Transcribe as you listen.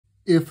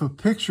If a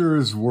picture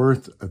is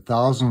worth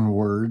 1,000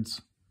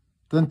 words,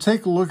 then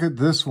take a look at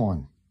this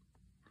one.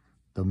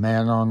 The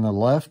man on the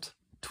left,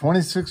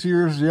 26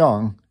 years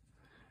young,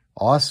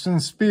 Austin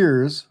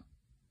Spears,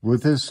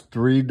 with his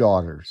 3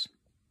 daughters.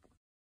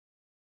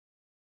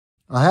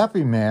 A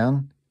happy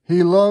man,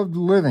 he loved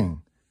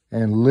living,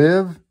 and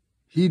live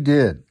he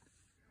did.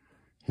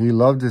 He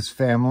loved his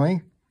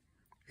family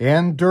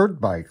and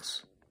dirt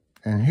bikes.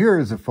 And here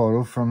is a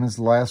photo from his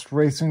last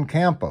race in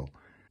Campo,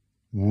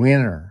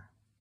 winner.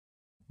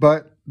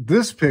 But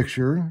this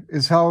picture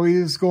is how he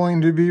is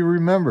going to be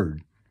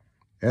remembered,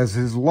 as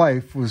his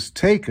life was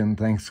taken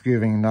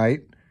Thanksgiving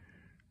night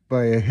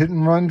by a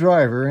hit-and-run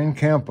driver in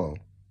Campo.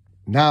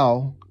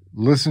 Now,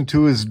 listen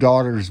to his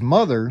daughter's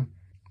mother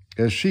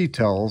as she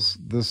tells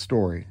the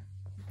story.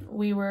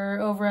 We were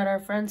over at our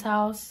friend's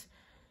house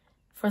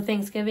for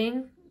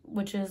Thanksgiving,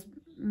 which is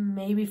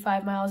maybe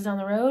 5 miles down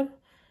the road.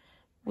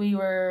 We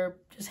were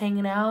just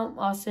hanging out.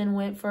 Austin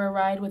went for a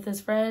ride with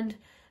his friend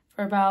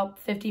for about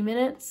 50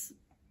 minutes.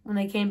 When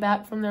they came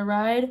back from their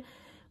ride,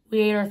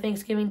 we ate our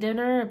Thanksgiving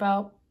dinner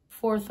about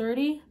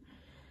 4:30.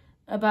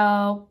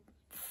 About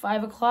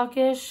 5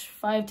 o'clock-ish,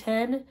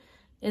 5:10,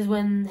 is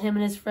when him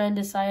and his friend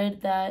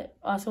decided that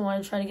Austin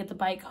wanted to try to get the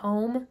bike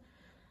home.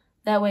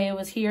 That way it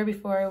was here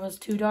before it was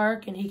too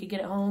dark and he could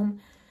get it home.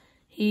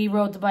 He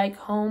rode the bike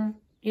home.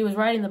 He was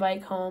riding the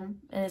bike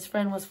home, and his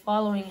friend was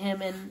following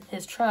him in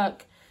his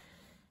truck.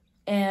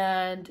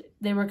 And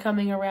they were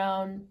coming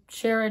around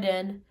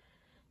Sheridan,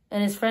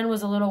 and his friend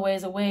was a little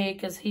ways away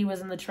because he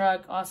was in the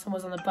truck. Austin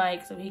was on the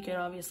bike, so he could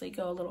obviously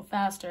go a little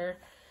faster.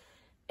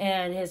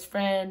 And his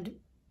friend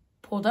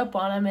pulled up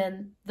on him,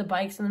 and the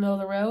bike's in the middle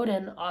of the road,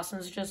 and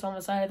Austin's just on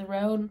the side of the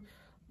road,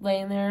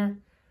 laying there,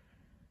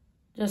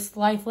 just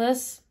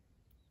lifeless.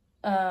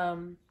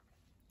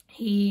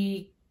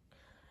 He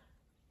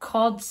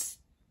called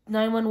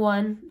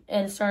 911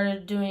 and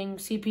started doing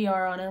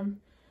CPR on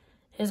him.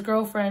 His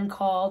girlfriend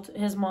called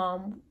his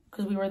mom,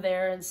 because we were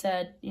there, and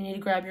said, "You need to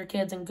grab your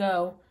kids and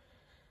go."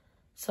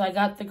 So I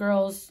got the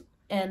girls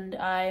and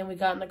we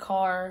got in the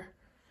car,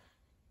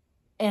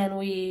 and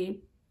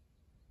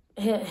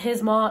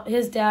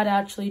his dad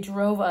actually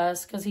drove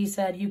us because he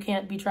said, "You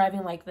can't be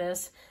driving like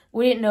this."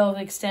 We didn't know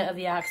the extent of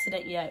the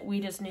accident yet. We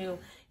just knew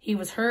he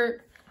was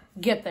hurt.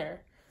 Get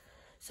there.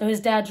 So his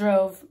dad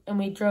drove, and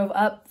we drove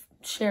up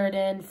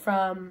Sheridan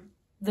from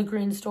the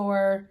green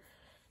store,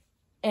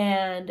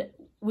 and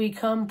we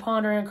come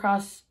pondering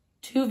across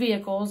 2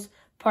 vehicles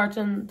parked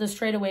on the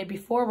straightaway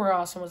before where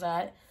Austin was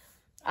at.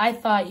 I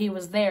thought he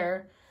was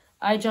there.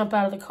 I jump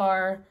out of the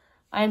car.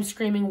 I'm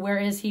screaming, "Where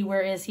is he?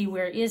 Where is he?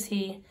 Where is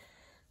he?"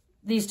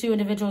 These 2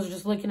 individuals are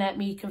just looking at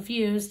me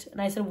confused.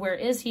 And I said, "Where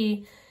is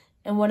he?"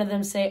 And one of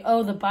them say,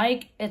 "Oh, the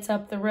bike, it's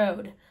up the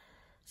road."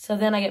 So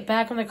then I get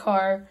back in the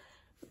car,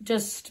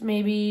 just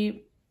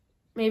maybe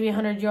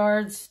 100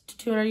 yards to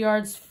 200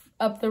 yards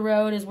up the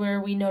road is where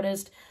we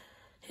noticed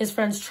his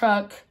friend's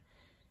truck.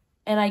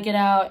 And I get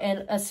out,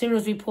 and as soon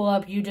as we pull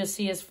up, you just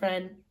see his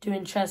friend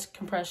doing chest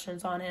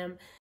compressions on him.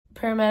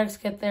 Paramedics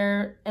get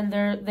there, and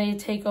they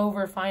take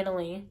over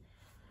finally.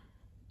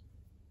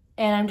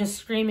 And I'm just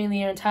screaming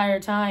the entire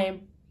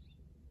time,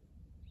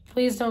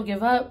 "Please don't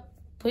give up.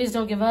 Please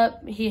don't give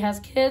up. He has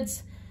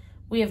kids.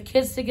 We have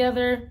kids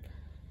together.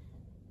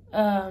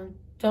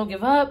 Don't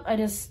give up." I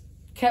just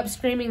kept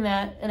screaming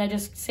that, and I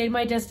just stayed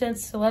my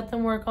distance to let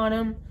them work on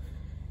him.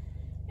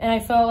 And I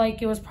felt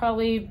like it was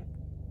probably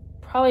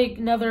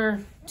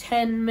another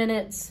 10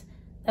 minutes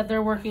that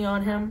they're working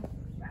on him.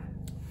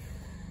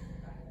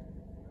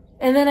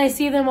 And then I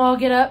see them all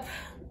get up.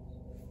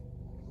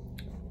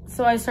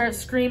 So I start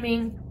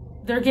screaming,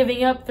 "They're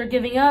giving up, they're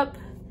giving up."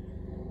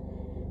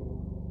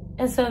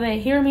 And so they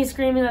hear me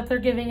screaming that they're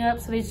giving up.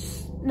 So they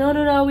just,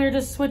 no, we're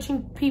just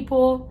switching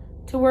people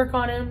to work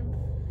on him.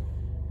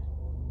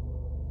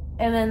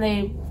 And then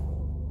they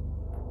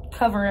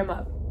cover him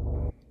up.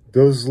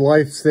 Those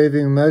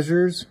life-saving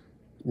measures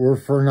were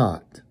for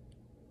naught.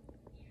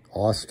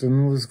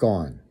 Austin was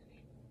gone.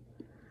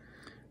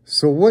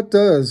 So what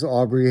does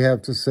Aubrey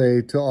have to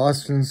say to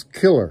Austin's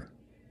killer?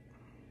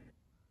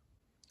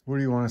 What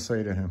do you want to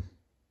say to him?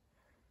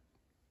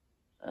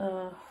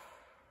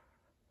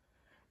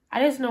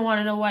 I just don't want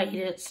to know why he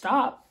didn't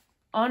stop.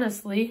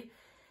 Honestly,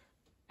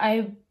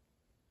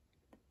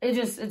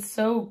 it's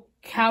so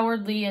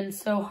cowardly and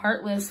so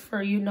heartless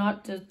for you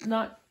not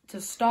to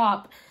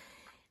stop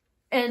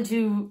and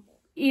to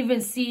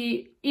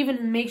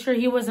even make sure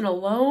he wasn't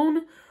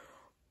alone,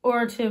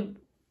 or to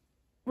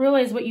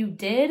realize what you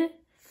did,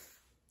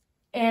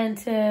 and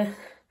to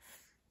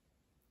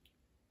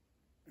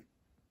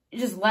you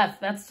just left.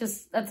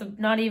 That's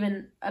not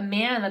even a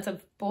man, that's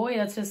a boy.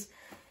 That's just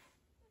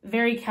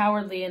very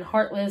cowardly and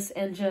heartless,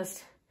 and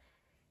just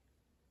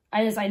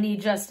I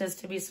need justice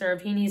to be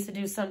served. He needs to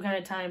do some kind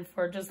of time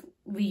for just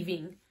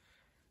leaving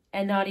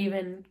and not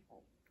even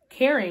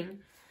caring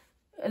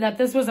that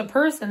this was a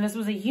person, this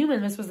was a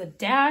human, this was a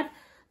dad,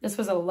 this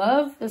was a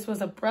love, this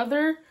was a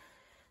brother,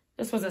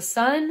 this was a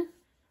son.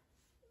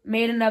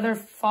 Made another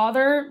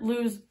father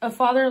lose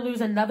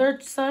another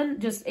son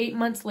just 8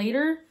 months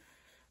later.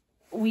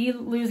 we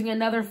losing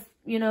another,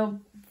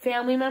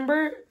 family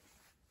member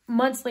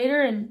months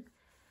later, and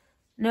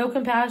no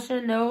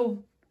compassion,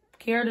 no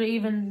care to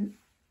even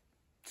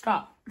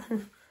stop.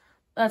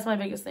 That's my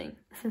biggest thing.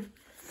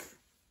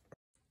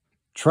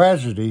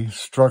 Tragedy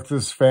struck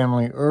this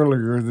family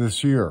earlier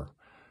this year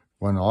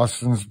when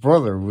Austin's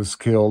brother was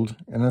killed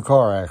in a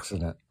car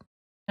accident.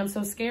 I'm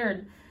so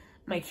scared.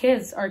 My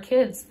kids, our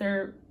kids,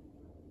 they've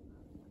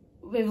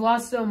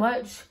lost so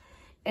much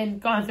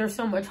and gone through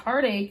so much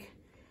heartache.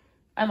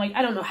 I'm like,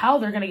 I don't know how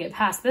they're going to get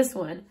past this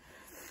one.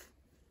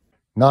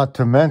 Not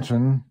to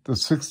mention the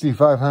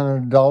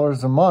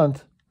 $6,500 a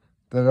month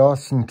that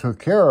Austin took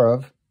care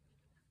of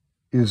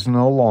is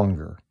no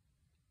longer.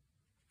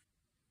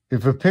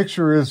 If a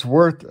picture is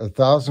worth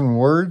 1,000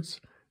 words,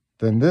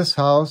 then this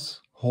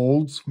house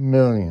holds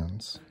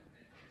millions.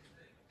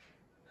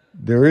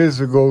 There is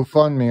a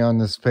GoFundMe on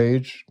this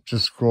page.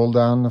 Just scroll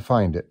down to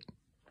find it.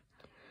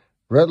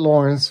 Rhett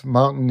Lawrence,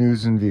 Mountain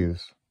News and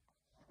Views.